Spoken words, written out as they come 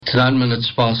It's 9 minutes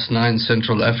past 9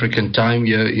 Central African time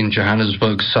here in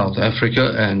Johannesburg, South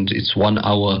Africa, and it's 1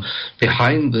 hour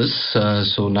behind this,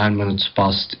 so 9 minutes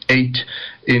past 8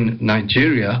 in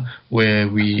Nigeria, where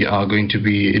we are going to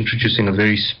be introducing a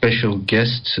very special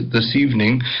guest this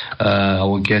evening.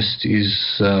 Our guest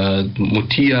is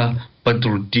Mutia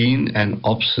Badruddin, an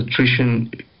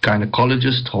obstetrician,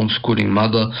 gynecologist, homeschooling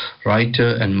mother,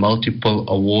 writer, and multiple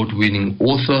award-winning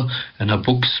author, and her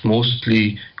books,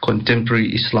 mostly contemporary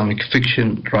Islamic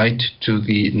fiction, write to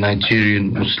the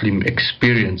Nigerian Muslim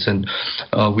experience. And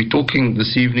we're talking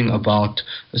this evening about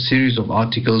a series of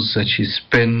articles that she's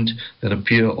penned that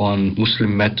appear on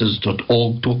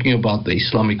muslimmatters.org, talking about the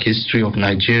Islamic history of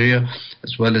Nigeria,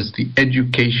 as well as the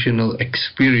educational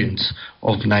experience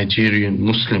of Nigerian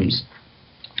Muslims.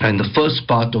 And the first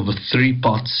part of a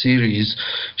 3-part series,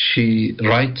 she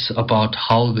writes about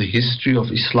how the history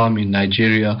of Islam in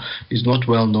Nigeria is not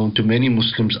well known to many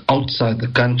Muslims outside the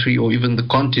country or even the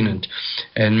continent.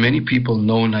 And many people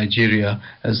know Nigeria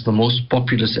as the most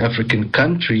populous African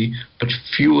country, but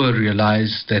fewer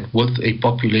realize that with a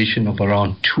population of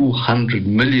around 200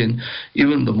 million,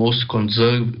 even the most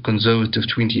conservative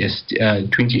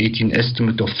 2018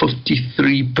 estimate of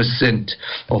 53%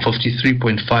 or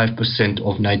 53.5%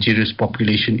 of Nigeria's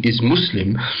population is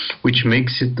Muslim, which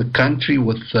makes it the country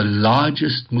with the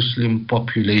largest Muslim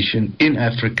population in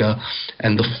Africa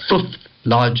and the 5th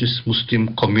largest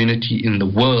Muslim community in the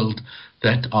world,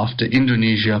 that after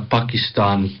Indonesia,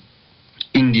 Pakistan,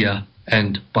 India,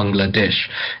 and Bangladesh.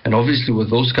 And obviously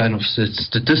with those kind of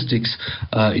statistics,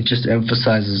 it just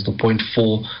emphasizes the point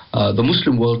for the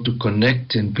Muslim world to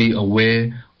connect and be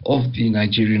aware of the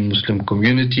Nigerian Muslim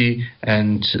community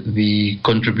and the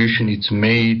contribution it's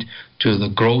made to the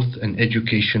growth and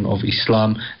education of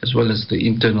Islam, as well as the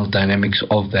internal dynamics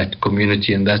of that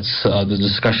community. And that's the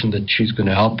discussion that she's going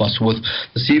to help us with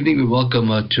this evening. We welcome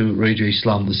her to Radio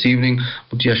Islam this evening.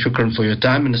 Mutia, shukran for your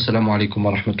time, and assalamu alaikum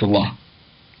wa rahmatullah.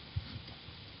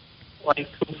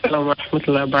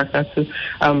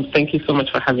 Thank you so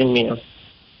much for having me on.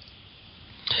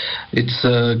 It's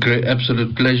a great,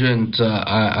 absolute pleasure, and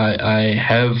I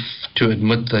have to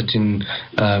admit that in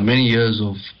many years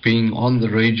of being on the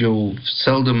radio,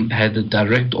 seldom had a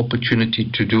direct opportunity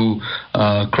to do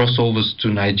crossovers to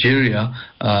Nigeria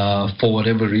for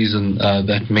whatever reason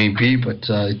that may be, but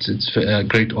it's a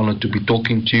great honor to be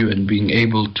talking to you and being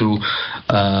able to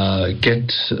get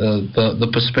the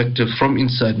perspective from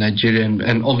inside Nigeria,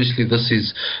 and obviously this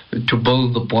is to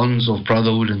build the bonds of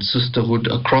brotherhood and sisterhood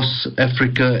across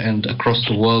Africa and across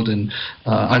the world, and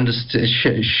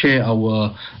share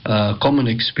our common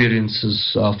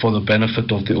experiences for the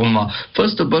benefit of the Ummah.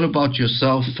 First, a bit about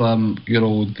yourself, perhaps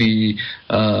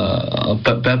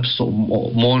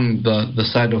more on the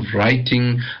side of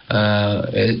writing,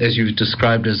 as you've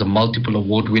described as a multiple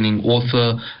award-winning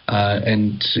author,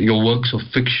 and your works of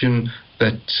fiction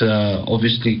that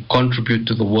obviously contribute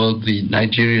to the world, the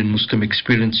Nigerian Muslim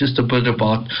experience. Just a bit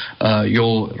about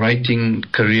your writing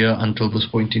career until this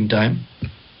point in time.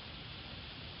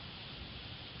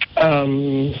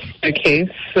 Okay,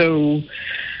 so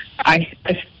I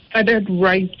started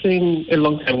writing a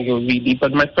long time ago, really,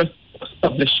 but my first was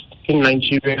published in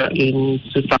Nigeria in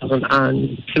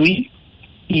 2003.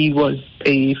 It was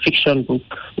a fiction book,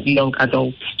 young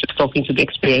adults, just talking to the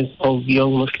experience of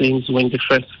young Muslims when they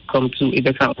first come to a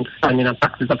better understanding and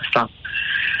practice of Islam.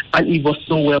 And it was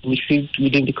so well received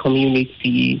within the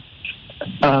community.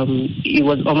 It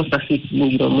was almost as if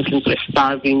Muslims were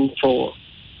starving for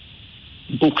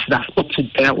books that spoke to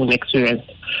their own experience.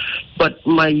 But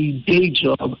my day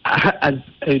job as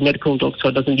a medical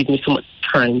doctor doesn't give me so much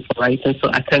time for writing, so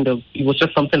it was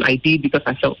just something I did because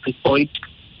I felt employed,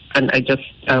 and I just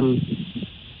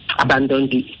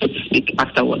abandoned it, so to speak,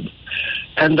 afterwards.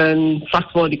 And then fast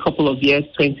forward a couple of years,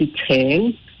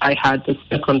 2010, I had the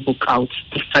second book out.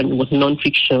 This time it was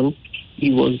non-fiction.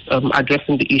 It was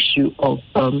addressing the issue of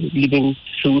living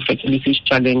through fertility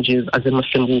challenges as a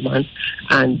Muslim woman,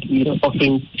 and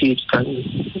offering tips and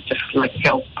just like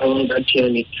help along that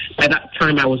journey. By that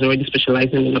time, I was already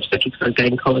specializing in obstetrics and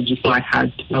gynecology, so I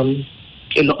had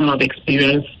a lot more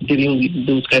experience dealing with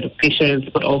those kind of patients,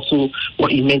 but also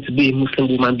what it meant to be a Muslim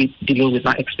woman, dealing with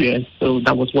that experience. So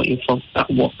that was what informed that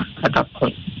work at that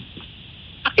point.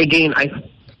 Again, I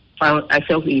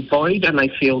felt a void, and I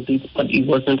felt it, but it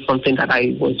wasn't something that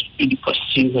I was really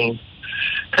pursuing.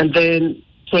 And then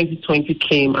 2020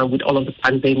 came, and with all of the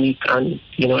pandemic and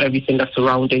everything that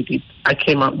surrounded it, I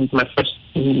came out with my first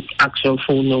actual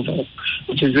full novel,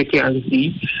 which is Ricky and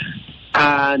Z.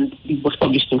 And it was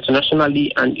published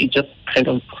internationally, and it just kind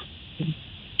of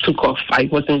took off. I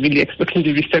wasn't really expecting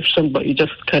the reception, but it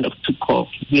just kind of took off,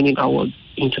 winning awards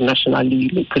internationally,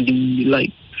 locally,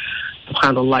 like,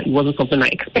 subhanAllah, it wasn't something I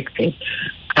expected.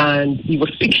 And it was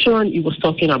fiction. It was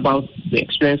talking about the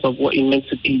experience of what it meant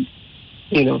to be,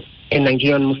 you know, a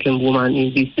Nigerian Muslim woman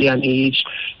in this day and age,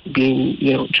 being,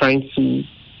 you know, trying to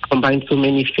combine so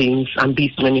many things and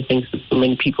be so many things to so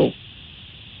many people.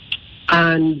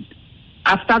 And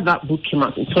after that book came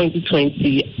out in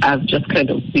 2020, I've just kind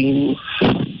of been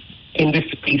in this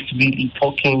space really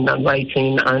talking and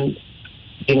writing, and,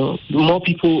 you know, more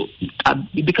people,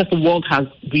 because the world has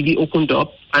really opened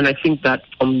up, and I think that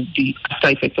from the after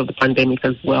effects of the pandemic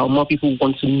as well, more people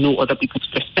want to know other people's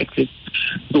perspectives.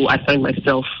 So I find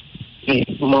myself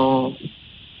more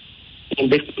in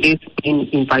this space, being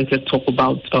invited to talk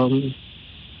about the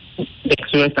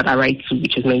experience that I write to,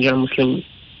 which is Nigerian Muslim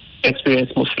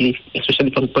experience mostly,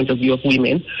 especially from the point of view of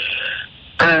women.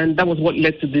 And that was what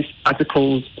led to these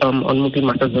articles on Muslim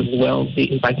Matters as well. They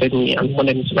invited me and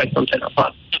wanted me to write something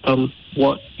about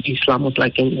what Islam was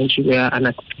like in Nigeria, and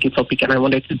a topic, and I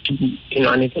wanted to do, you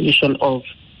know, an evolution of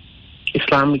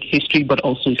Islamic history, but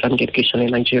also Islamic education in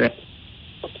Nigeria.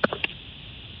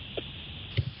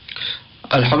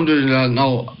 Alhamdulillah.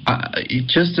 Now,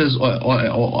 just as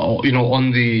you know,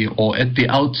 at the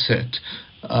outset,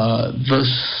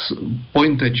 this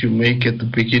point that you make at the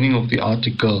beginning of the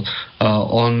article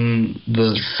on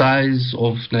the size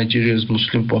of Nigeria's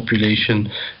Muslim population,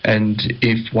 and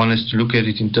if one is to look at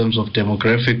it in terms of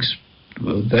demographics,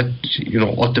 that, you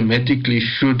know, automatically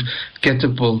should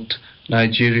catapult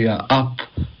Nigeria up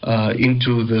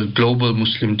into the global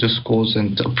Muslim discourse,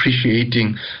 and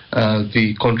appreciating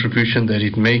the contribution that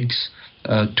it makes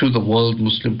to the world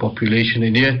Muslim population.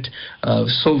 And yet,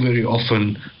 so very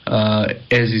often,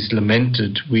 as is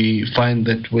lamented, we find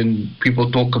that when people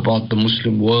talk about the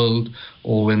Muslim world,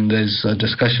 or when there's a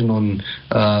discussion on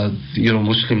you know,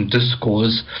 Muslim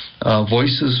discourse,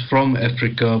 voices from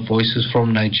Africa, voices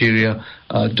from Nigeria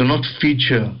do not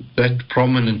feature that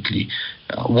prominently.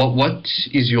 What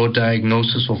is your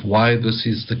diagnosis of why this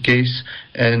is the case,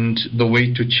 and the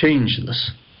way to change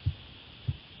this?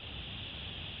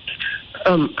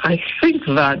 I think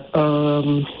that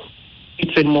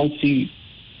it's a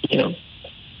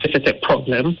multi-faceted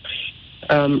problem,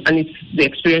 and it's the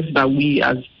experience that we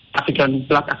as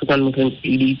Black African Muslims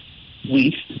live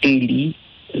with daily.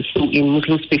 So in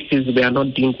Muslim spaces, we are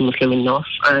not deemed Muslim enough,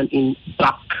 and in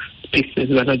Black spaces,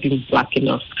 we are not deemed Black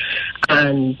enough.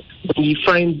 And when you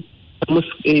find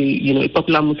a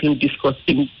popular Muslim discourse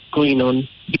thing going on,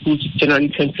 people generally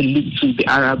tend to look to the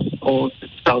Arabs or the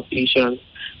South Asians,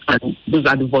 and those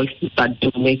are the voices that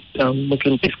dominate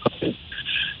Muslim discourses.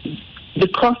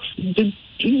 What causes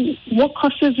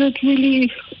it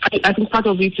really? I think part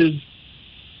of it is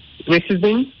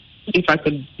racism. If I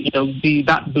could, be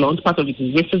that blunt, part of it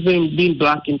is racism. Being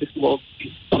Black in this world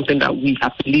is something that we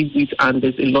have to live with, and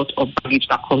there's a lot of baggage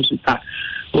that comes with that,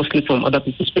 mostly from other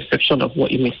people's perception of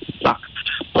what it means to be Black.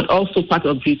 But also part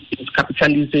of it is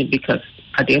capitalism, because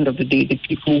at the end of the day, the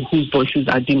people whose voices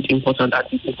are deemed important are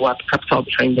people who have capital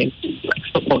behind them to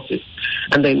support it.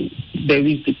 And then there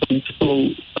is the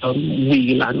political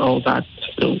will and all that.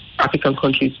 So African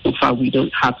countries, so far, we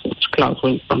don't have such clout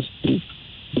when it comes to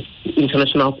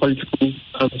international political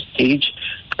stage.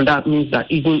 And that means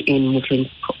that even in Muslim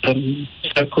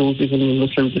circles, even in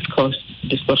Muslim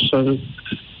discussions,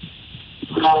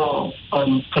 more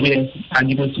prominent are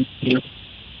given to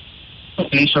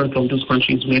population from those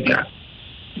countries where the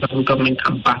government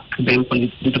can back them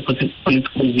with the political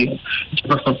will, which is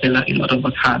not something that a lot of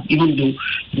us have. Even though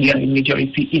we are a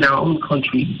majority in our own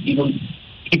country, even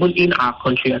in our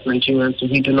country as Nigerians,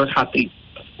 we do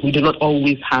not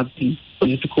always have the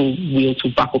political will to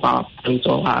back up our points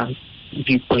or our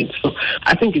viewpoints. So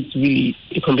I think it's really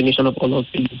a combination of all of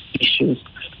these issues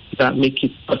that make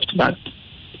it such that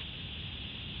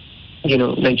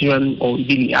Nigerian or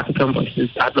really African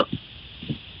voices are not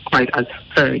quite as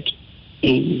heard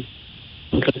in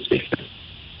Muslim spaces.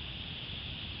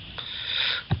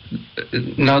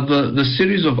 Now, the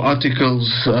series of articles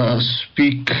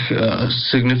speak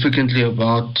significantly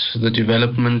about the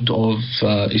development of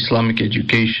Islamic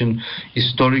education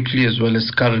historically as well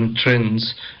as current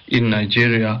trends in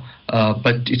Nigeria,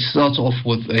 but it starts off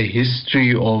with a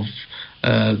history of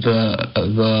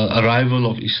the arrival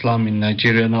of Islam in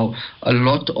Nigeria. Now, a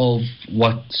lot of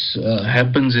what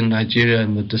happens in Nigeria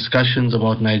and the discussions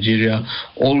about Nigeria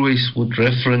always would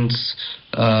reference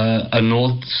a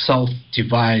north-south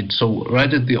divide. So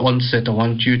right at the onset, I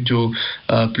want you to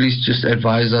please just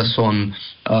advise us on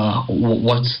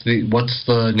what's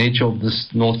the nature of this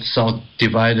north-south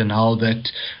divide, and how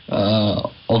that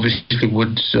obviously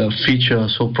would feature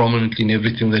so prominently in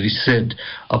everything that is said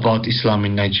about Islam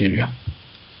in Nigeria.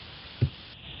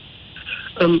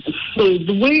 So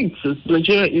the way it is,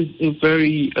 Nigeria is a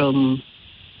very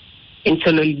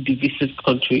internally divisive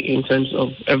country in terms of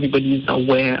everybody is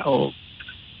aware of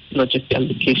not just their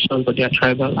location, but their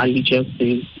tribal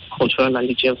allegiances, cultural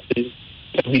allegiances,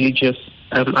 religious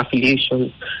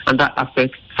affiliations, and that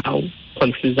affects how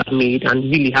policies are made and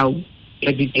really how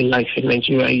everyday life in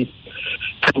Nigeria is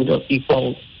kind of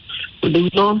evolved. So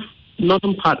the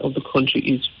northern part of the country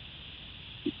is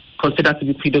considered to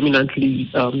be predominantly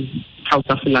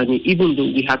Hausa Fulani, even though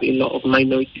we have a lot of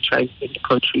minority tribes in the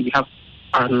country. We have,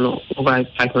 I don't know, over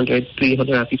 350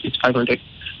 to 500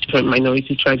 different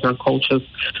minority tribes and cultures.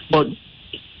 But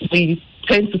we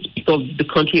tend to speak of the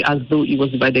country as though it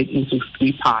was divided into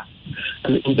three parts.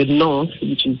 And in the north,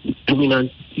 which is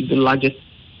dominant, is the largest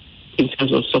in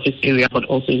terms of surface area, but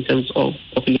also in terms of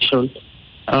population.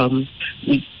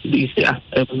 We say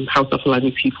Hausa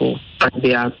Fulani people, and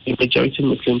they are a majority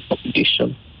Muslim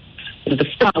population. In the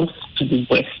south to the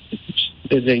west,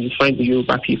 you find the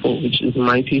Yoruba people, which is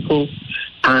my people,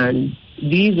 and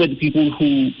these were the people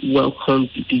who welcomed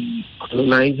the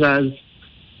colonizers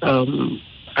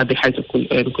at the height of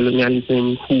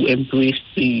colonialism, who embraced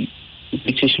the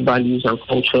British values and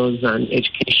cultures and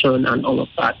education and all of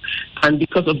that. And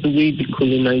because of the way the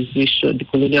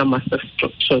colonial master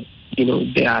structured,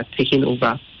 they are taking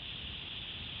over,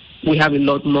 we have a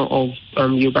lot more of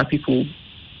Yoruba people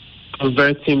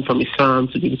converting from Islam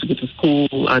to be able to go to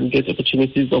school and get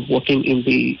opportunities of working in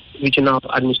the regional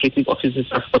administrative offices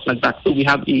and stuff like that. So we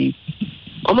have a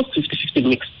almost 50-50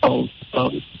 mix of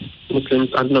Muslims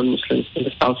and non-Muslims in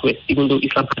the southwest, even though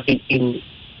Islam has been in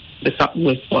the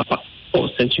southwest for about 4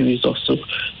 centuries or so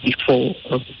before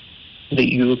the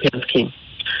Europeans came.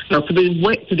 Now to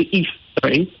the east,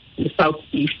 in the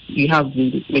southeast, you have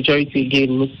the majority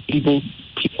again Igbo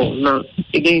people. Now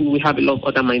again, we have a lot of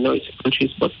other minority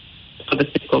countries, but for the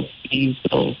sake of ease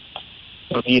or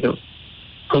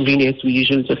convenience, we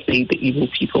usually just say the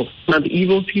Igbo people. Now the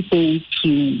Igbo people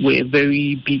too were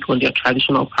very big on their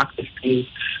traditional practices,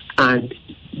 and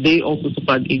they also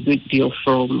suffered a great deal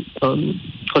from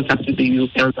contact with the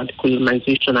Europeans and the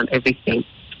colonization and everything.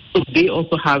 So they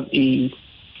also have a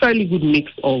fairly good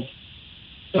mix of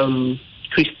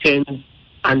Christian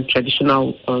and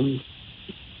traditional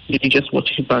religious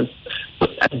worshippers, but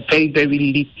a very,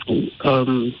 very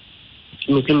little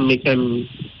Muslim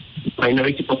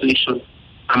minority population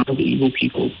among the Igbo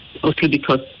people, mostly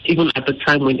because even at the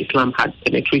time when Islam had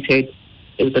penetrated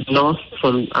in the north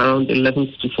from around the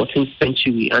 11th to 14th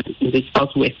century and in the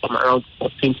southwest from around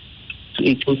 14th to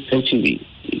 18th century,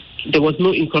 there was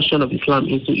no incursion of Islam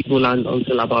into Igbo land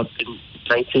until about the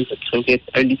 19th to 20th,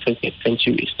 early 20th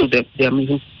century. So their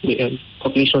Muslim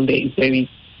population there is very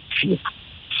few.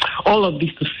 All of this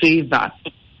to say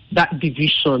that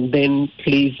division then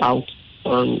plays out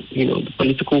on the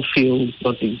political field,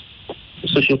 or the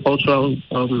socio-cultural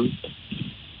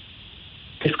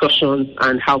discussions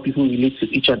and how people relate to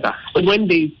each other. So when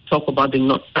they talk about the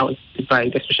North-South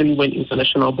divide, especially when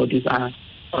international bodies are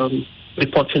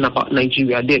reporting about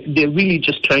Nigeria, they're really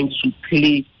just trying to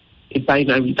play a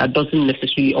binary that doesn't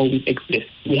necessarily always exist.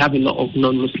 We have a lot of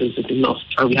non-Muslims in the north,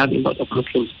 and we have a lot of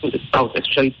Muslims in the south,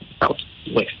 especially the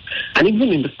southwest. And even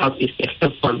in the southeast, there's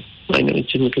still some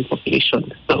minority Muslim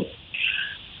population. So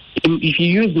if you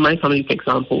use my family, for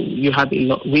example, we're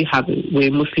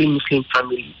a Muslim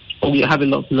family, but we have a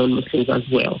lot of non-Muslims as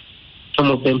well.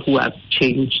 Some of them who have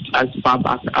changed as far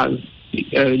back as the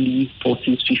early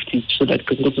 40s, 50s, so that they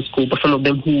could go to school, but some of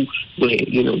them who were,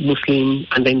 Muslim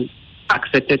and then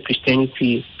accepted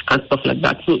Christianity and stuff like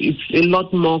that. So it's a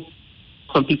lot more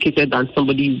complicated than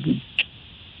somebody would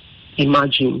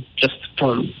imagine just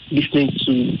from listening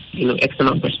to,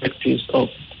 external perspectives of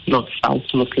North-South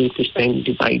Muslim Christian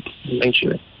divide in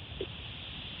Nigeria.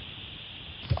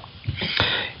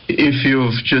 If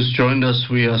you've just joined us,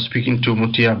 we are speaking to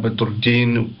Mutia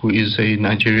Badruddin, who is a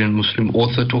Nigerian Muslim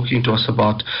author, talking to us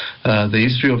about the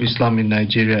history of Islam in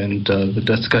Nigeria, and the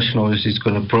discussion obviously is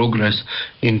going to progress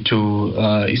into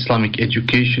Islamic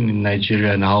education in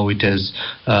Nigeria and how it has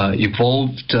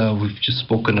evolved. We've just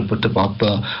spoken a bit about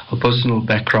the personal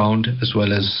background as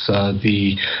well as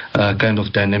the kind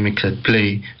of dynamics at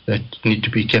play that need to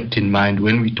be kept in mind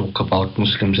when we talk about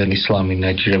Muslims and Islam in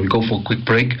Nigeria. We go for a quick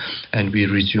break and we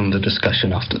resume resume the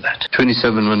discussion after that.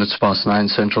 27 minutes past 9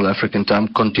 Central African Time,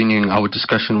 continuing our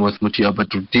discussion with Mutia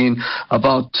Badruddin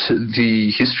about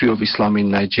the history of Islam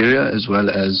in Nigeria, as well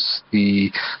as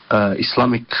the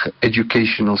Islamic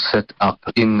educational setup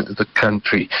in the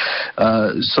country.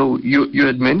 So you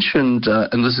had mentioned,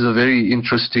 and this is a very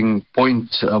interesting point,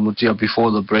 Mutia,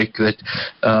 before the break, that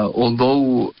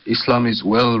although Islam is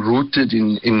well rooted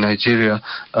in Nigeria,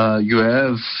 you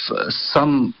have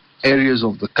some areas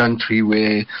of the country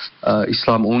where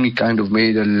Islam only kind of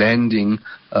made a landing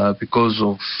because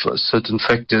of certain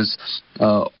factors,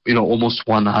 almost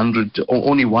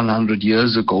only 100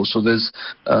 years ago. So there's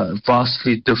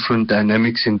vastly different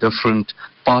dynamics in different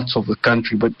parts of the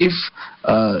country. But if,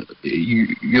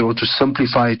 to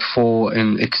simplify it for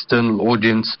an external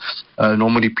audience,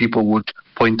 normally people would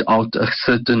point out a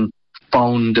certain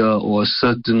founder or a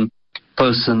certain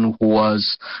person who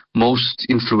was most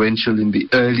influential in the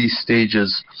early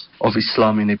stages of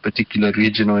Islam in a particular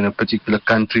region or in a particular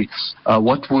country. Who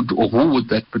would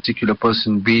that particular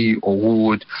person be, or who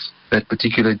would that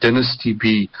particular dynasty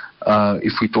be,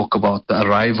 if we talk about the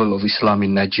arrival of Islam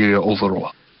in Nigeria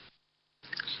overall?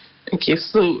 Okay,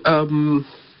 so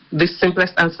the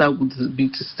simplest answer would be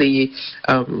to say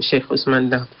Sheikh Usman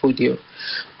Dan Fodio,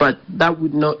 but that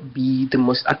would not be the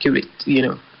most accurate,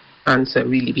 answer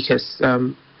really, because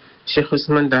Sheikh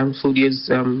Usman Dan Fodio's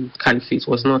caliphate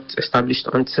was not established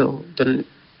until the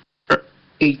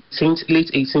late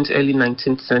 18th, early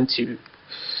 19th century.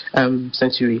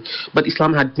 But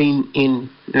Islam had been in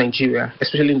Nigeria,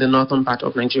 especially in the northern part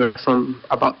of Nigeria, from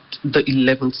about the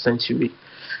 11th century.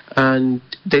 And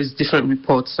there's different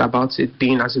reports about it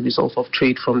being as a result of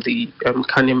trade from the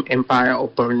Kanem Empire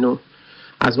of Borno,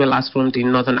 as well as from the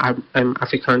northern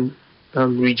African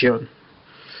region.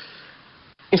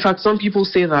 In fact, some people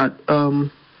say that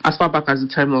as far back as the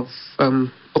time of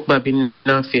Uqba bin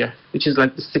Nafir, which is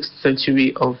like the 6th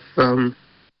century of,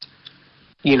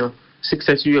 6th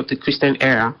century of the Christian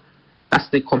era, that's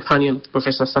the companion of the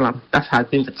Prophet Sallam. That had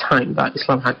been the time that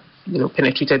Islam had,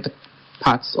 penetrated the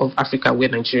parts of Africa where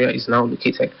Nigeria is now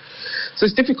located. So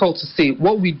it's difficult to say.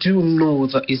 What we do know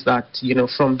is that,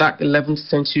 from that 11th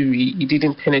century, it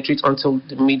didn't penetrate until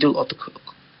the middle of the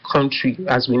country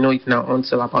as we know it now,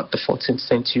 until about the 14th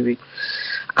century.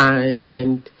 And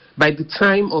by the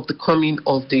time of the coming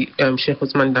of the Sheikh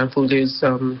Usman Dan Fodio's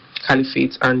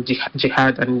caliphate and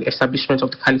jihad and establishment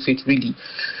of the caliphate, really,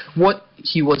 what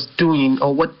he was doing,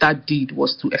 or what that did,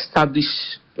 was to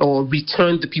establish or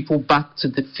return the people back to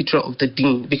the feature of the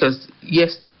deen. Because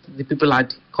yes, the people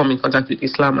had come in contact with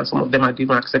Islam, and some of them had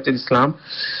even accepted Islam.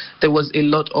 There was a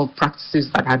lot of practices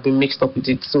that had been mixed up with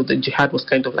it. So the jihad was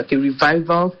kind of like a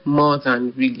revival more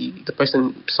than really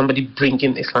somebody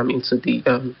bringing Islam into the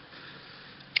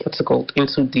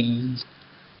into the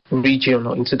region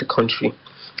or into the country.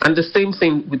 And the same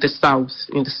thing with the south.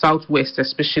 In the southwest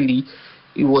especially,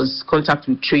 it was contact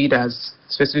with traders,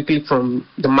 specifically from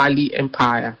the Mali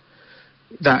Empire,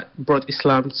 that brought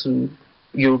Islam to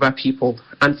Yoruba people.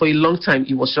 And for a long time,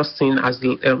 it was just seen as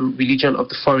the religion of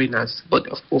the foreigners. But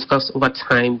of course, over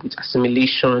time, with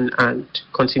assimilation and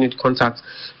continued contact,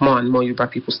 more and more Yoruba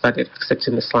people started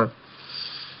accepting Islam.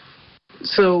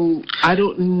 So I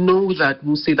don't know that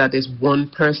we'll say that there's one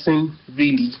person,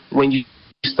 really, when you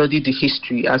study the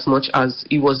history, as much as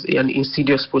it was an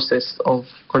insidious process of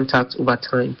contact over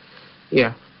time.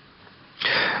 Yeah.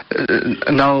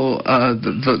 Now,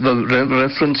 the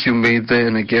reference you made there,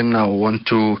 and again, I want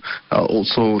to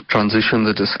also transition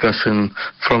the discussion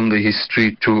from the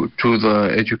history to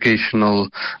the educational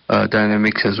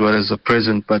dynamics as well as the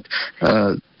present, but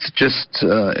just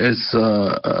as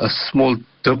a small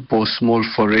dip or small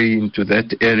foray into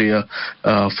that area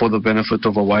for the benefit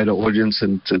of a wider audience,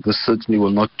 and this certainly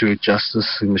will not do it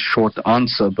justice in a short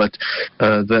answer, but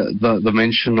the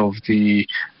mention of the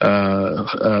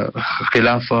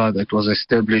Khilafah that was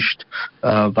established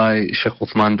by Sheikh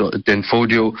Uthman Dan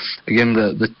Fodio. Again,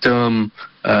 the term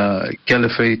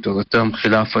caliphate or the term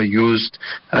Khilafah used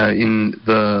in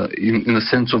the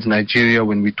sense of Nigeria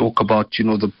when we talk about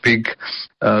the big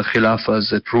Khilafahs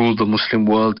that rule the Muslim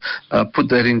world. Put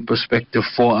that in perspective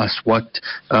for us. What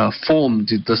form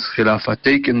did this Khilafah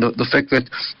take, and the fact that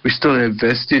we still have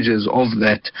vestiges of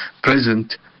that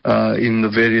present in the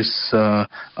various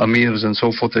amirs and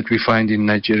so forth that we find in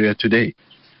Nigeria today.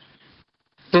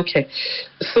 Okay,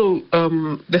 so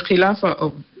the Khilafah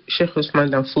of Sheikh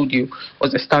Usman Dan Fodio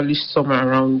was established somewhere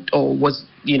around, or was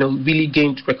really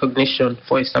gained recognition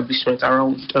for establishment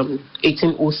around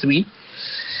 1803,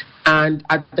 and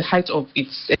at the height of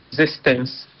its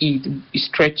existence, it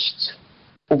stretched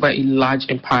over a large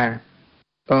empire,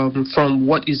 from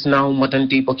what is now modern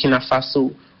day Burkina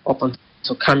Faso up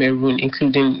of Cameroon,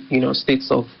 including states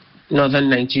of northern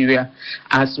Nigeria,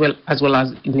 as well as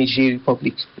Niger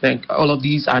Republic. Like all of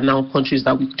these are now countries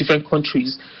that with different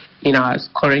countries in our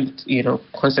current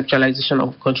conceptualization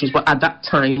of countries. But at that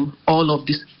time, all of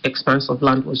this expanse of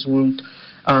land was ruled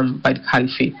by the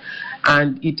Caliphate,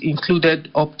 and it included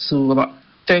up to about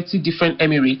 30 different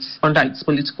emirates under its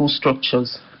political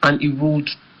structures, and it ruled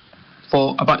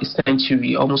for about a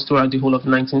century, almost throughout the whole of the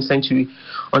 19th century,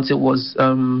 until it was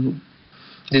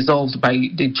dissolved by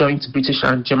the joint British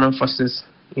and German forces,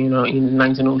 in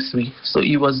 1903. So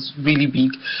it was really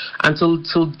big. Until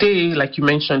today, like you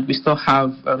mentioned, we still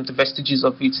have the vestiges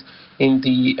of it in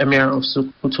the Emir of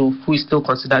Sokoto, who is still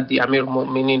considered the Amir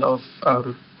al-Mu'minin of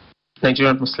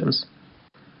Nigerian Muslims.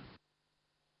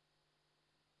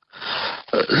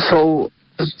 So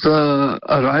the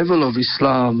arrival of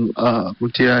Islam,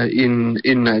 Mutia,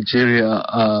 in Nigeria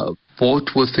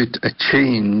brought with it a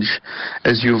change,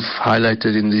 as you've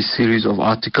highlighted in this series of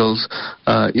articles,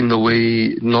 in the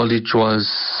way knowledge was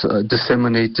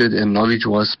disseminated and knowledge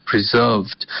was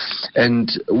preserved. And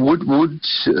would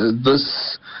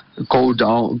this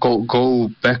go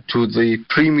back to the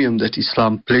premium that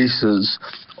Islam places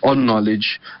on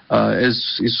knowledge,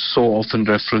 as is so often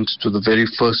referenced to the very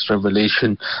first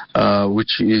revelation,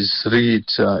 which is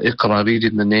Iqra, read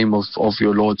in the name of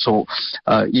your Lord. So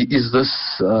is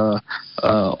this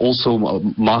also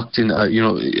marked in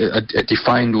a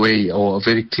defined way, or a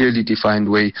very clearly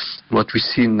defined way, what we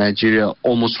see in Nigeria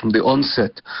almost from the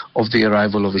onset of the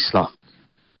arrival of Islam?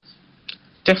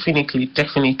 Definitely.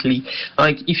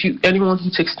 Like anyone who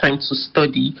takes time to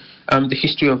study the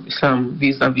history of Islam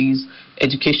vis-a-vis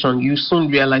education, you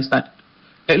soon realize that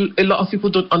a lot of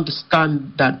people don't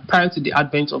understand that prior to the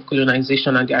advent of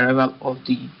colonization and the arrival of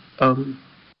the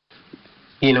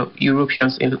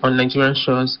Europeans on Nigerian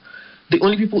shores, the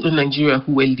only people in Nigeria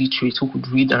who were literate, who could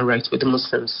read and write, were the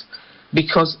Muslims,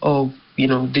 because of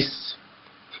this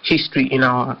history in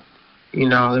our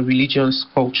religious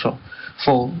culture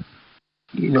for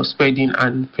spreading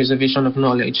and preservation of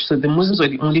knowledge. So the Muslims were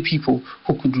the only people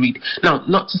who could read. Now,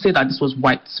 not to say that this was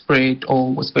widespread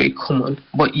or was very common,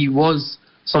 but it was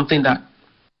something that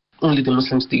only the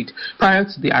Muslims did. Prior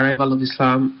to the arrival of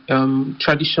Islam,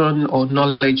 tradition or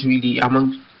knowledge really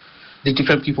among the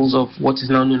different peoples of what is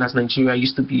now known as Nigeria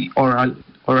used to be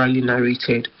orally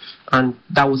narrated, and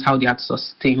that was how they had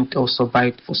sustained or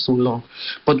survived for so long.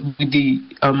 But with the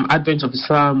advent of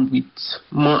Islam, with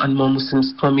more and more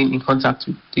Muslims coming in contact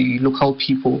with the local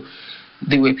people,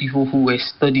 they were people who were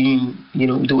studying,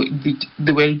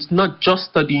 they were not just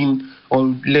studying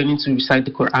or learning to recite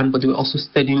the Quran, but they were also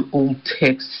studying old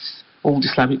texts, old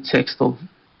Islamic texts of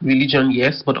religion,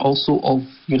 yes, but also of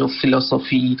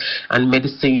philosophy and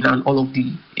medicine and all of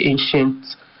the ancient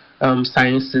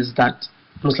sciences that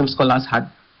Muslim scholars had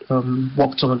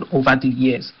worked on over the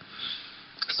years.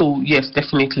 So yes,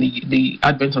 definitely the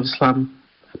advent of Islam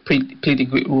played a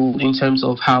great role in terms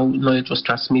of how knowledge was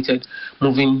transmitted,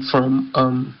 moving from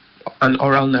an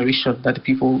oral narration that the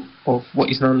people of what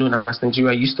is now known as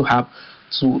Nigeria used to have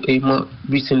to a more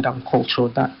written down culture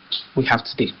that we have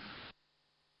today.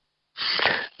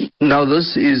 Now,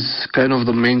 this is kind of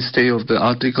the mainstay of the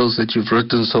articles that you've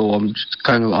written, so I'm just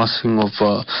kind of asking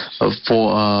for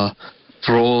a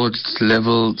broad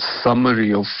level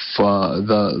summary of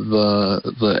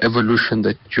the evolution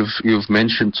that you've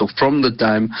mentioned. So from the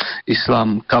time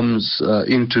Islam comes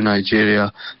into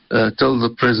Nigeria till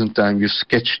the present time, you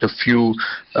sketched a few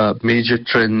major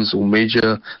trends or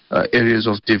major areas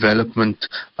of development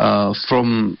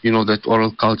from that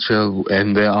oral culture,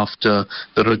 and thereafter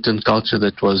the written culture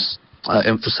that was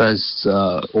emphasized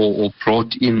or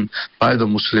brought in by the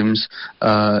Muslims,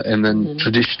 and then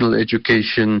traditional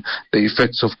education, the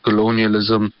effects of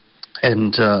colonialism,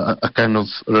 and a kind of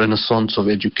renaissance of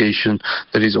education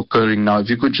that is occurring now. If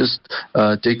you could just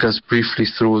take us briefly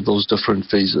through those different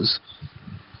phases.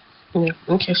 Yeah,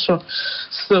 okay, sure.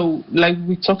 So, like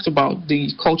we talked about, the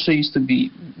culture used to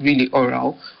be really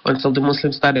oral until the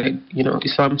Muslims started,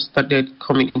 Islam started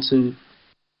coming into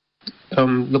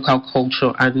local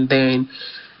culture, and then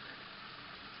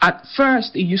at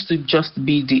first it used to just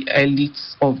be the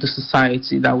elites of the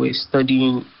society that were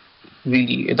studying,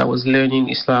 really, that was learning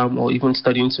Islam or even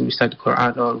studying to recite the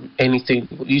Quran or anything.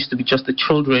 It used to be just the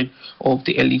children of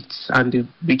the elites and the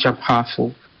rich and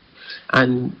powerful,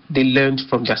 and they learned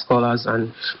from their scholars.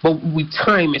 But with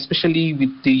time, especially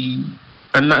with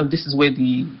and now this is where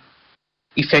the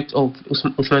effect of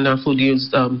Uthman dan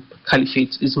Fodio's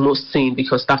caliphate is most seen,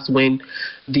 because that's when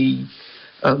the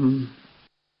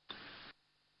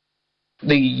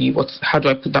how do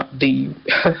I put that? The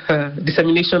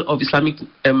dissemination of Islamic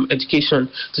education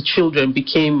to children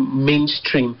became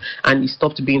mainstream, and it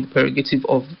stopped being the prerogative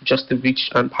of just the rich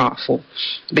and powerful,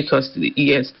 because the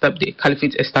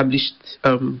caliphate established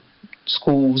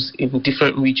schools in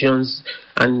different regions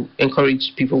and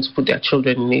encouraged people to put their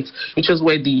children in it, which was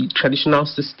where the traditional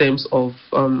systems of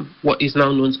what is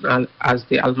now known as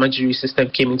the Al-Majiri system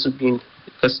came into being,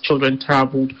 because children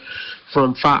traveled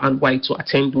from far and wide to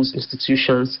attend those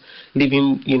institutions,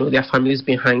 leaving their families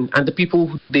behind. And the people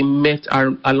who they met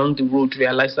along the road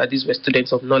realized that these were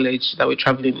students of knowledge that were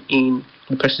traveling in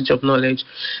the pursuit of knowledge,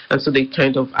 and so they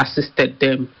kind of assisted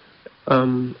them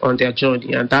on their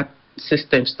journey. And that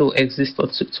system still exists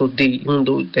today, even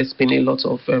though there's been a lot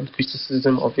of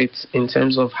criticism of it in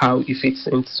terms of how it fits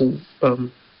into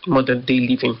modern day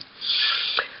living.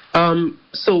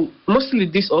 So mostly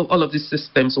all of these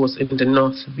systems was in the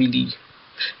north, really.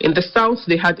 In the south,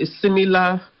 they had a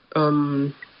similar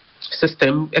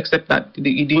system, except that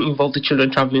it didn't involve the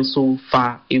children traveling so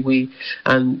far away,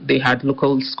 and they had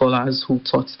local scholars who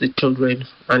taught the children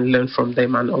and learned from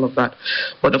them and all of that.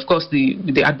 But of course,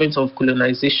 the advent of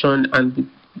colonization and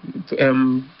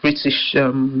British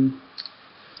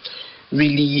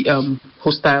really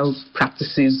hostile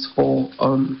practices for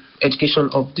education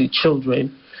of the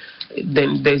children,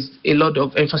 then there's a lot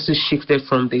of emphasis shifted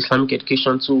from the Islamic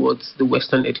education towards the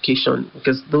Western education,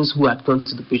 because those who had gone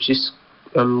to the British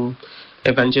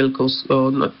evangelicals,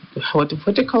 or not, what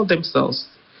they call themselves,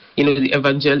 the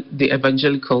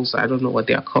evangelicals, I don't know what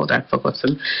they are called, I've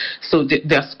forgotten. So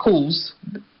their schools,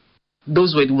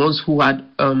 those were the ones who had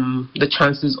the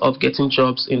chances of getting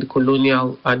jobs in the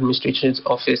colonial administration's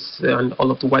office and all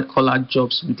of the white-collar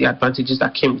jobs with the advantages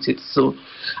that came with it. So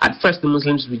at first the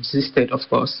Muslims resisted, of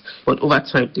course, but over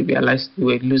time they realized they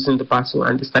were losing the battle,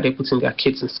 and they started putting their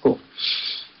kids in school.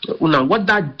 Now, what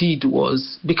that did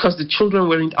was, because the children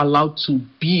weren't allowed to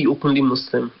be openly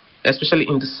Muslim, especially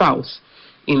in the South,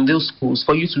 in those schools,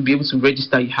 for you to be able to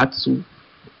register, you had to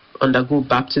undergo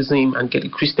baptism and get a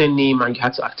Christian name, and you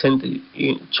had to attend the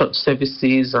church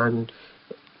services and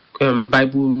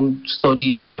Bible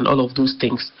study and all of those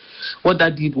things. What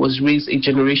that did was raise a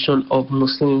generation of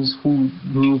Muslims who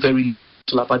knew very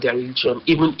little about their religion,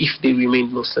 even if they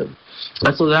remained Muslim.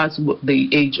 And so that's the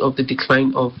age of the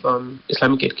decline of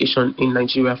Islamic education in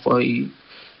Nigeria for an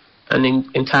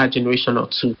entire generation or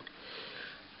two.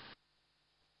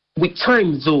 With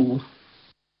time, though,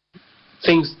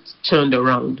 things turned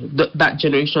around. That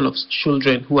generation of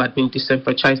children who had been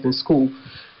disenfranchised in school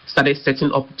started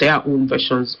setting up their own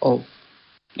versions of,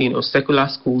 secular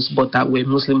schools, but that were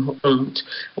Muslim-owned,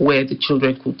 where the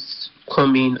children could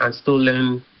come in and still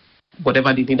learn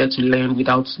whatever they needed to learn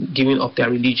without giving up their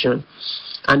religion.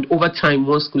 And over time,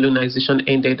 once colonization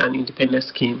ended and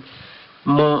independence came,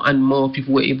 more and more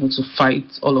people were able to fight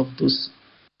all of those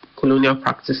colonial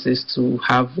practices to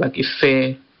have like a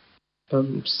fair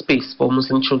space for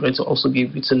Muslim children to also be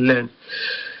able to learn.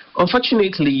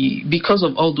 Unfortunately, because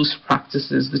of all those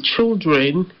practices, the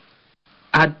children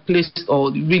had placed, or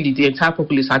really the entire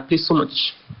populace had placed so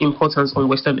much importance on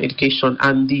Western education,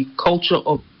 and the culture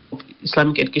of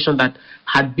Islamic education that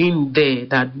had been there,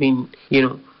 that had been,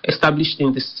 established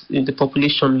in the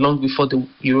population long before the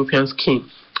Europeans came,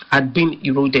 had been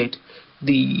eroded.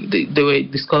 The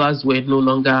scholars were no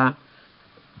longer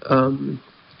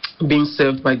being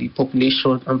served by the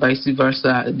population, and vice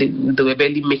versa. They were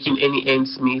barely making any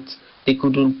ends meet. They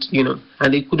couldn't,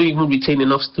 and they couldn't even retain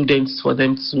enough students for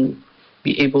them to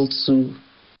be able to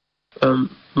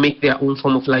make their own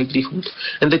form of livelihood.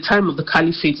 In the time of the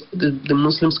Caliphate, the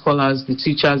Muslim scholars, the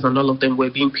teachers, and all of them were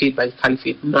being paid by the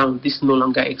Caliphate. Now, this no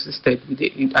longer existed with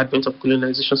the advent of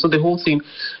colonization. So the whole thing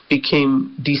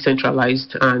became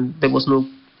decentralized, and there was no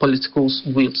political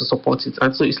will to support it.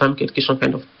 And so Islamic education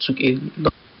kind of took a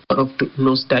lot of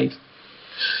nosedive.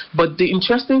 But the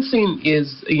interesting thing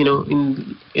is, in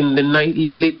the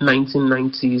late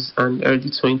 1990s and early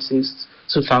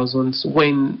 2000s,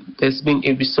 when there's been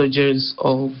a resurgence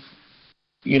of,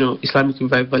 Islamic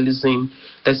revivalism,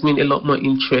 there's been a lot more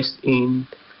interest in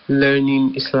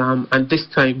learning Islam, and this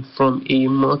time from a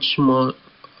much more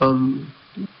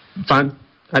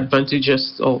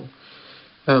advantageous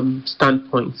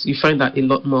standpoint. You find that a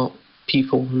lot more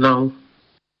people now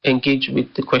engage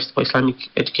with the quest for Islamic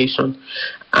education,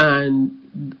 and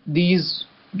these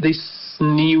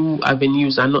new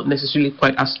avenues are not necessarily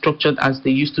quite as structured as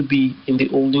they used to be in the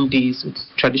olden days with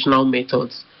traditional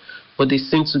methods, but they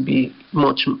seem to be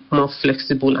much more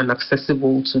flexible and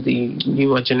accessible to the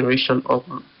newer generation of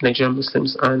Nigerian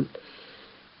Muslims, and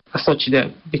as such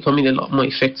they're becoming a lot more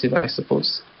effective, I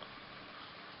suppose.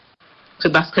 So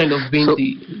that's kind of been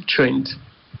the trend.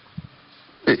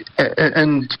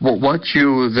 And what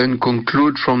you then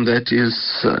conclude from that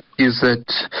is that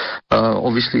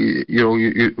obviously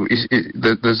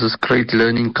there's this great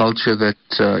learning culture that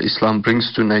Islam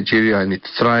brings to Nigeria, and it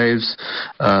thrives.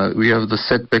 We have the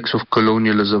setbacks of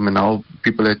colonialism and how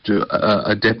people had to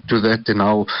adapt to that, and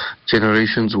how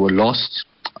generations were lost.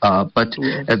 But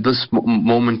at this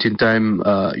moment in time,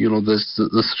 there's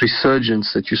this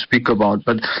resurgence that you speak about.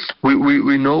 But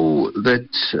we know that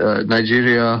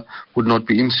Nigeria would not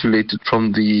be insulated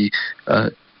from the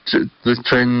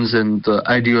trends and the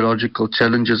ideological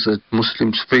challenges that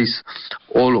Muslims face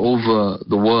all over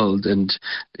the world, and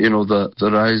the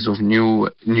rise of new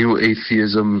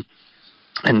atheism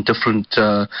and different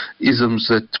isms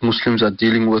that Muslims are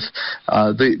dealing with.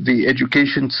 The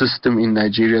education system in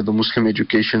Nigeria, the Muslim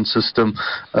education system,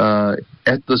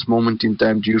 at this moment in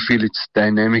time, do you feel it's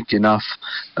dynamic enough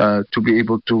to be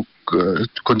able to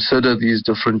consider these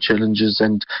different challenges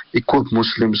and equip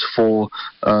Muslims for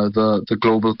the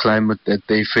global climate that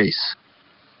they face?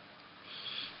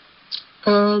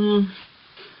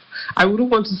 I wouldn't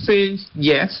want to say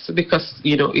yes, because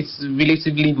it's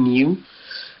relatively new.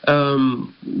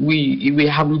 We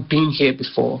haven't been here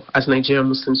before as Nigerian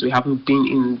Muslims. We haven't been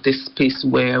in this space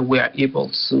where we are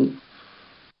able to,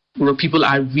 people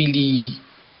are really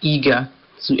eager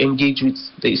to engage with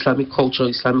the Islamic culture,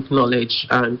 Islamic knowledge,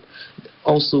 and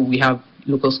also we have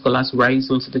local scholars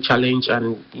rising to the challenge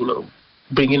and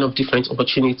bringing up different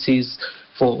opportunities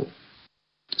for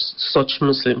such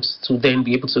Muslims to then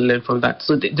be able to learn from that.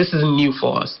 So this is new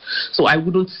for us. So I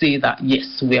wouldn't say that,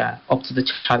 yes, we are up to the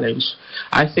challenge.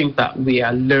 I think that we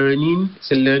are learning. It's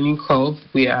a learning curve.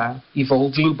 We are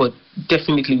evolving, but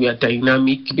definitely we are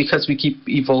dynamic because we keep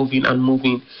evolving and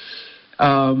moving.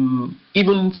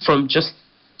 Even from just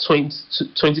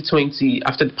 2020,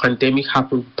 after the pandemic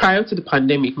happened, prior to the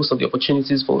pandemic, most of the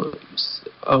opportunities for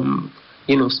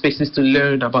spaces to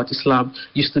learn about Islam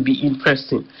used to be in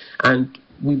person, and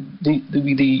with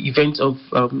the event of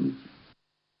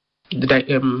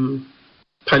the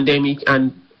pandemic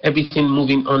and everything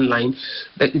moving online,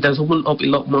 that it has opened up a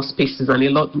lot more spaces, and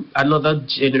another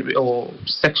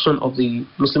section of the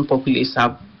Muslim populace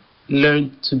have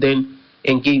learned to then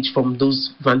engage from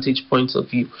those vantage points of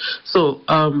view. So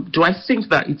do I think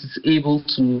that it is able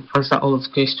to answer all of the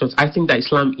questions? I think that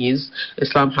Islam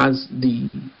has the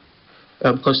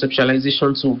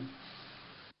conceptualization to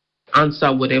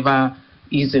answer whatever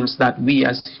isms that we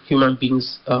as human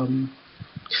beings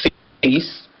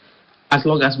face. As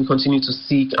long as we continue to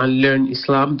seek and learn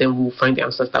Islam, then we'll find the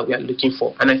answers that we are looking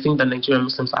for. And I think that Nigerian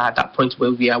Muslims are at that point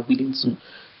where we are willing to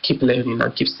keep learning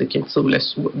and keep seeking. So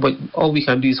all we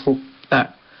can do is hope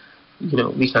that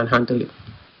we can handle it.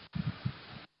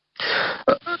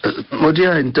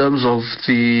 Modia, in terms of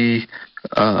the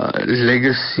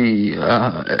legacy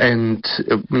and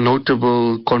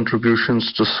notable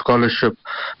contributions to scholarship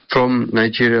from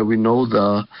Nigeria, we know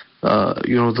the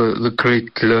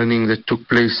great learning that took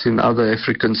place in other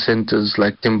African centers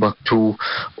like Timbuktu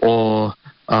or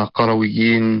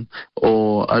Qarawiyyin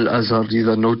or Al-Azhar. These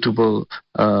are notable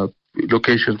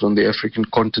locations on the African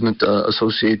continent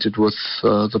associated with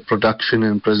the production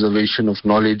and preservation of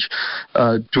knowledge.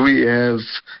 Do we have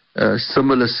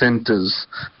similar centers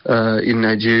in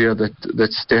Nigeria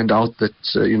that stand out that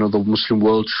the Muslim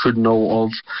world should know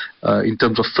of in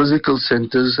terms of physical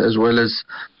centers, as well as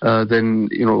then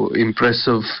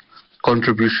impressive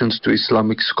contributions to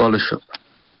Islamic scholarship?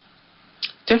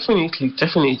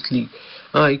 Definitely.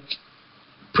 Like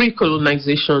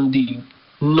pre-colonization, the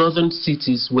northern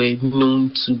cities were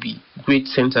known to be great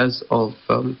centers of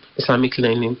Islamic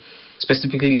learning,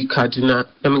 specifically Kano,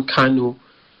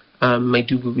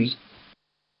 Maiduguri.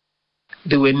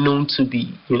 They were known to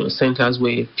be, centers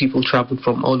where people traveled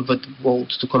from all over the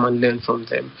world to come and learn from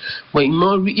them. But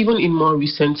even in more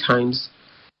recent times,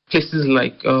 places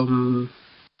like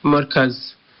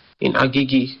Markaz in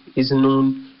Agege is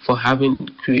known for having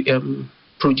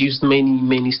produced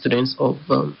many students of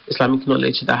Islamic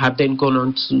knowledge that have then gone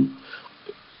on to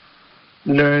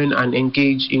learn and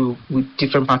engage with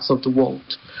different parts of the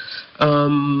world.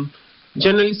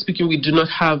 Generally speaking, we do not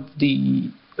have the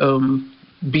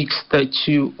big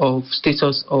statue of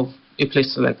status of a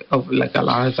place like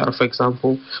Al-Azhar, for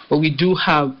example, but we do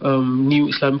have new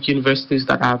Islamic universities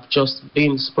that have just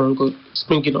been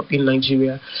springing up in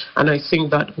Nigeria, and I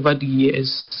think that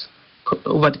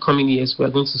over the coming years, we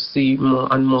are going to see more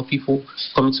and more people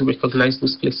coming to recognize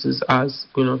those places as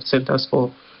centers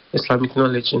for Islamic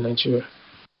knowledge in Nigeria.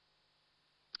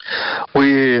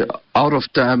 We out of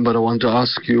time, but I want to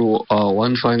ask you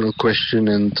one final question,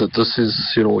 and this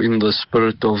is, in the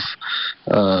spirit of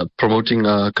promoting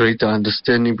a greater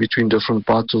understanding between different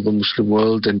parts of the Muslim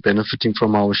world and benefiting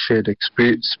from our shared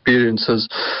experiences.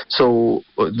 So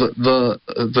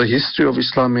the history of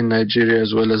Islam in Nigeria,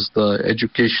 as well as the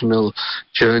educational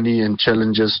journey and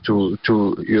challenges to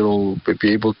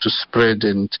be able to spread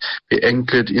and be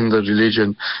anchored in the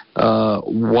religion,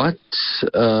 what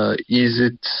is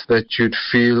it that you'd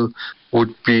feel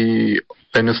would be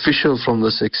beneficial from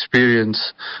this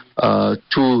experience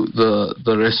to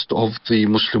the rest of the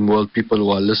Muslim world, people who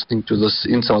are listening to this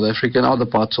in South Africa and other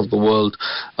parts of the world?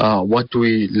 What do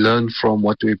we learn from,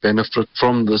 what do we benefit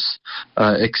from this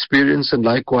experience? And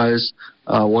likewise,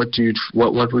 what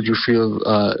would you feel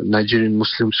Nigerian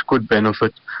Muslims could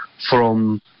benefit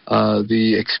from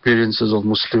the experiences of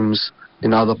Muslims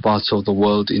in other parts of the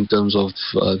world in terms of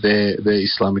their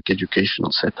Islamic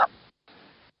educational setup?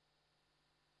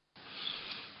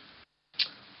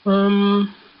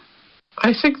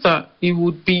 I think that it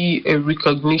would be a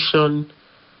recognition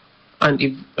and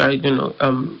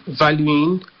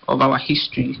valuing of our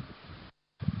history,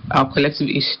 our collective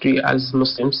history as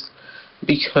Muslims,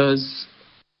 because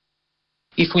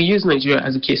if we use Nigeria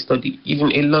as a case study,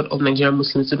 even a lot of Nigerian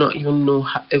Muslims do not even know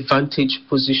a vantage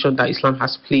position that Islam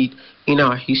has played in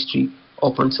our history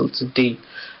up until today.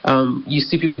 You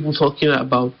see people talking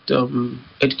about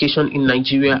education in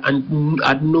Nigeria, and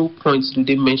at no point do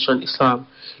they mention Islam,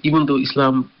 even though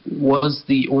Islam was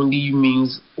the only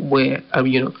means where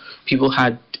people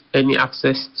had any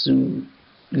access to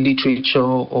literature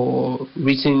or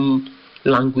written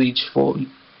language for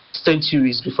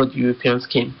centuries before the Europeans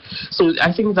came. So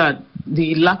I think that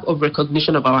the lack of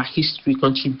recognition of our history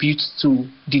contributes to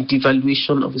the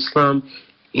devaluation of Islam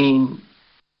in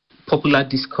popular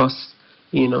discourse,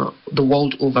 the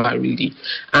world over, really.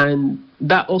 And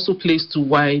that also plays to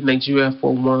why Nigeria,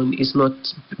 for one, is not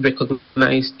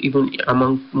recognized even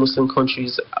among Muslim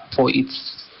countries for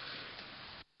its,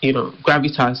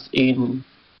 gravitas in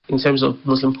terms of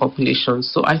Muslim populations.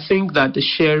 So I think that the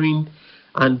sharing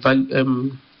and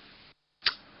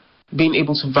being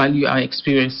able to value our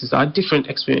experiences, our different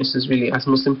experiences really as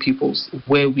Muslim peoples,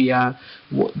 where we are,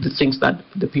 the things that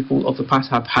the people of the past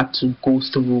have had to go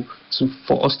through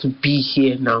for us to be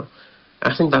here now.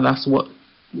 I think that that's what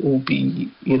will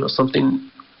be,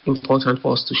 something important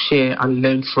for us to share and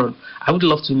learn from. I would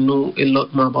love to know a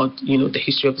lot more about, the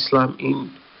history of Islam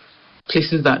in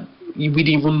places that we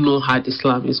didn't even know had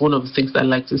Islam. It's one of the things that I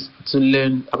like to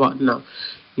learn about now.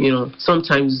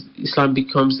 Sometimes Islam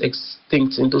becomes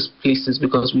extinct in those places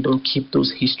because we don't keep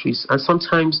those histories. And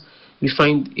sometimes we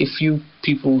find a few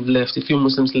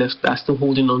Muslims left that are still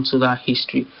holding on to that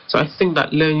history. So I think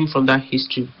that learning from that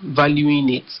history, valuing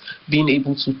it, being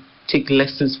able to take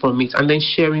lessons from it, and then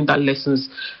sharing that lessons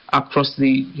across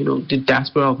the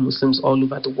diaspora of Muslims all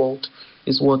over the world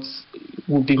is what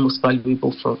will be most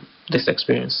valuable from this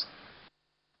experience.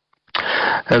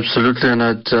 Absolutely, and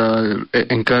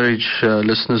I'd encourage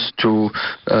listeners to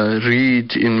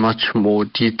read in much more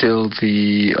detail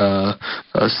the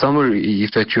summary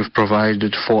that you've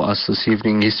provided for us this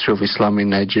evening, History of Islam in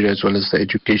Nigeria, as well as the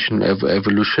education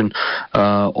evolution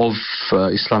of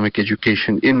Islamic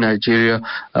education in Nigeria.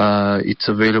 It's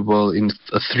available in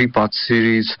a 3-part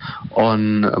series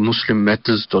on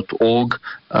muslimmatters.org,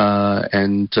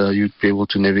 and you'd be able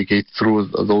to navigate through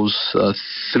those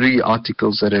 3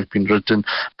 articles that have been written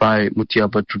by Muthiah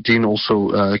Badruddin.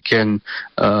 Also can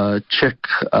check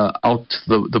out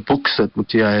the books that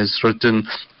Muthiah has written,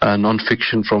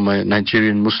 non-fiction from a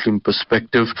Nigerian Muslim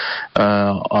perspective,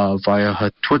 via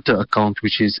her Twitter account,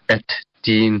 which is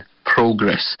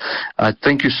 @DeenProgress.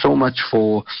 Thank you so much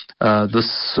for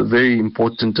this very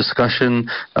important discussion,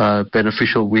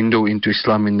 beneficial window into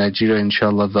Islam in Nigeria,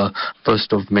 inshallah the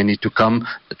first of many to come.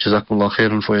 Jazakumullah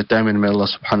khairan for your time, and may Allah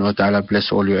subhanahu wa ta'ala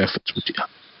bless all your efforts, Muthiah.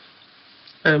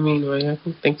 Ameen wa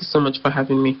yakum. Thank you so much for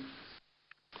having me.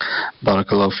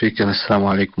 Barakallahu feek, and assalamu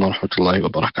alaikum wa rahmatullahi wa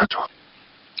barakatuh.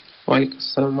 Wa alaikum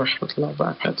assalam wa rahmatullahi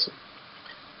wa barakatuh.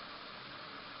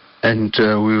 And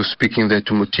we were speaking there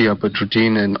to Muthiah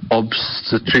Badruddin, an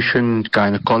obstetrician,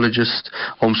 gynecologist,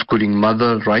 homeschooling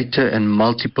mother, writer, and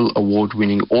multiple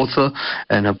award-winning author.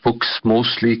 And her books,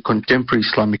 mostly contemporary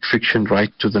Islamic fiction,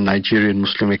 Right to the Nigerian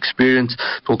Muslim Experience,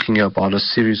 talking about a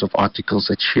series of articles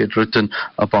that she had written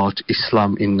about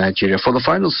Islam in Nigeria. For the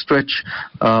final stretch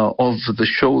of the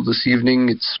show this evening,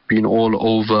 it's been all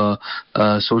over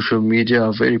social media,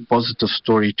 a very positive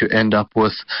story to end up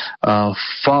with.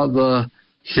 Father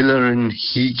Hilarion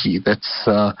Hiki, that's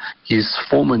his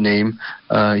former name.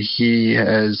 He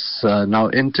has now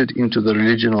entered into the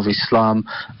religion of Islam,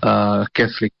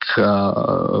 Catholic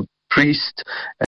priest.